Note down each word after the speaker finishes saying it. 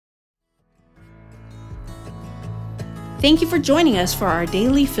Thank you for joining us for our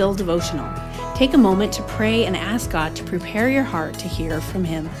daily Fill devotional. Take a moment to pray and ask God to prepare your heart to hear from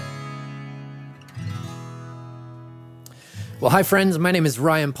Him. Well, hi friends, my name is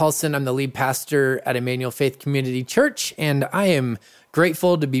Ryan Paulson. I'm the lead pastor at Emmanuel Faith Community Church, and I am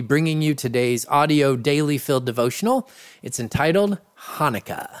grateful to be bringing you today's audio daily Fill devotional. It's entitled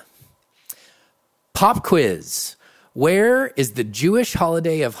Hanukkah. Pop quiz. Where is the Jewish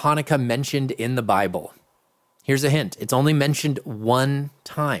holiday of Hanukkah mentioned in the Bible? Here's a hint. It's only mentioned one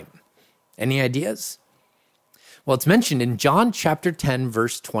time. Any ideas? Well, it's mentioned in John chapter 10,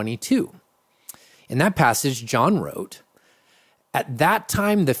 verse 22. In that passage, John wrote, "At that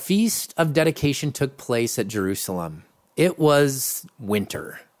time, the Feast of Dedication took place at Jerusalem. It was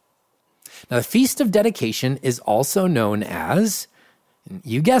winter." Now, the Feast of Dedication is also known as,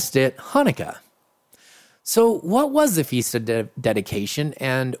 you guessed it, Hanukkah. So what was the Feast of Dedication,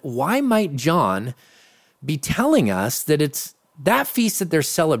 and why might John be telling us that it's that feast that they're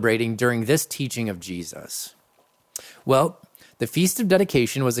celebrating during this teaching of Jesus? Well, the Feast of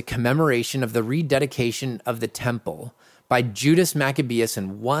Dedication was a commemoration of the rededication of the temple by Judas Maccabeus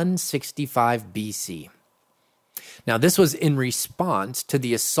in 165 BC. Now, this was in response to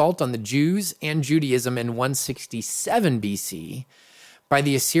the assault on the Jews and Judaism in 167 BC by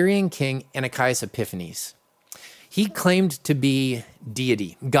the Assyrian king Antiochus Epiphanes. He claimed to be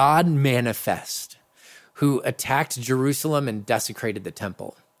deity, God manifest, who attacked Jerusalem and desecrated the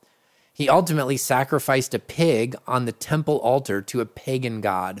temple. He ultimately sacrificed a pig on the temple altar to a pagan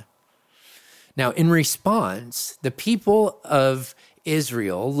god. Now, in response, the people of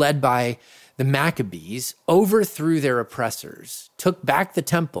Israel, led by the Maccabees, overthrew their oppressors, took back the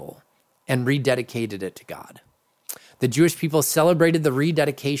temple, and rededicated it to God. The Jewish people celebrated the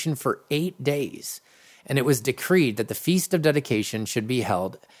rededication for 8 days, and it was decreed that the Feast of Dedication should be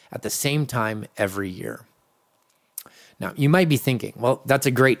held at the same time every year. Now, you might be thinking, well, that's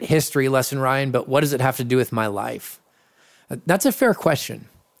a great history lesson, Ryan, but what does it have to do with my life? That's a fair question.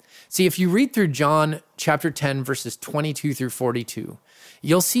 See, if you read through John chapter 10, verses 22 through 42,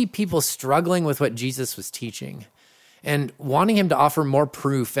 you'll see people struggling with what Jesus was teaching and wanting him to offer more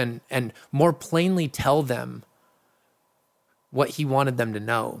proof and more plainly tell them what he wanted them to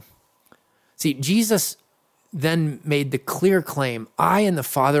know. See, Jesus then made the clear claim, I and the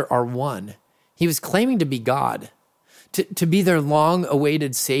Father are one. He was claiming to be God, to be their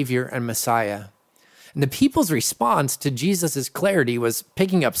long-awaited Savior and Messiah. And the people's response to Jesus' clarity was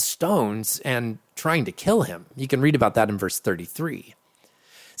picking up stones and trying to kill him. You can read about that in verse 33.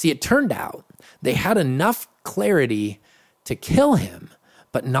 See, it turned out they had enough clarity to kill him,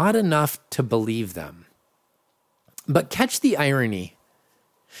 but not enough to believe them. But catch the irony.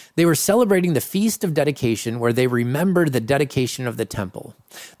 They were celebrating the Feast of Dedication where they remembered the dedication of the temple.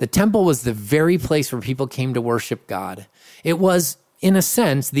 The temple was the very place where people came to worship God. It was, in a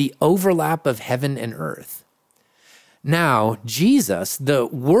sense, the overlap of heaven and earth. Now, Jesus, the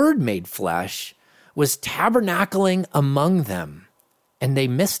Word made flesh, was tabernacling among them, and they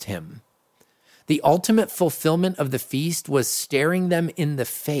missed him. The ultimate fulfillment of the feast was staring them in the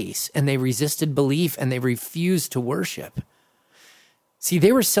face, and they resisted belief, and they refused to worship. See,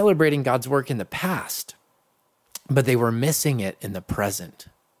 they were celebrating God's work in the past, but they were missing it in the present.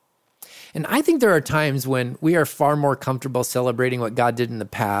 And I think there are times when we are far more comfortable celebrating what God did in the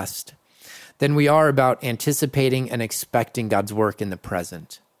past than we are about anticipating and expecting God's work in the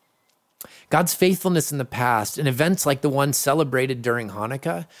present. God's faithfulness in the past and events like the one celebrated during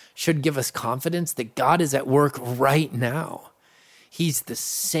Hanukkah should give us confidence that God is at work right now. He's the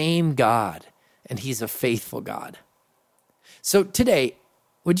same God, and he's a faithful God. So today,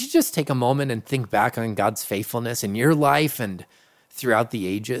 would you just take a moment and think back on God's faithfulness in your life and throughout the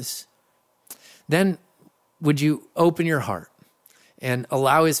ages? Then would you open your heart and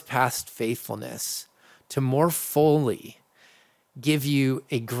allow his past faithfulness to more fully give you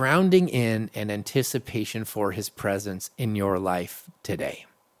a grounding in and anticipation for his presence in your life today?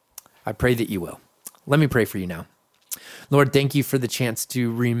 I pray that you will. Let me pray for you now. Lord, thank you for the chance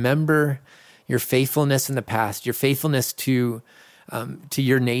to remember your faithfulness in the past, your faithfulness to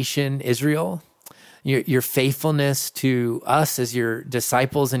your nation, Israel, your faithfulness to us as your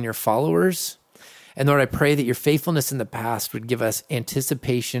disciples and your followers. And Lord, I pray that your faithfulness in the past would give us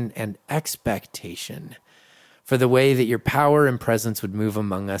anticipation and expectation for the way that your power and presence would move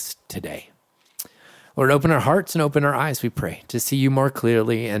among us today. Lord, open our hearts and open our eyes, we pray, to see you more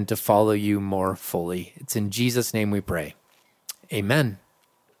clearly and to follow you more fully. It's in Jesus' name we pray. Amen.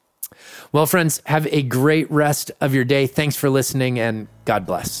 Well, friends, have a great rest of your day. Thanks for listening, and God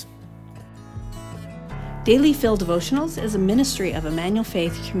bless. Daily Fill Devotionals is a ministry of Emmanuel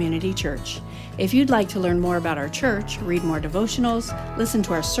Faith Community Church. If you'd like to learn more about our church, read more devotionals, listen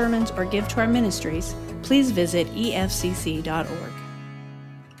to our sermons, or give to our ministries, please visit efcc.org.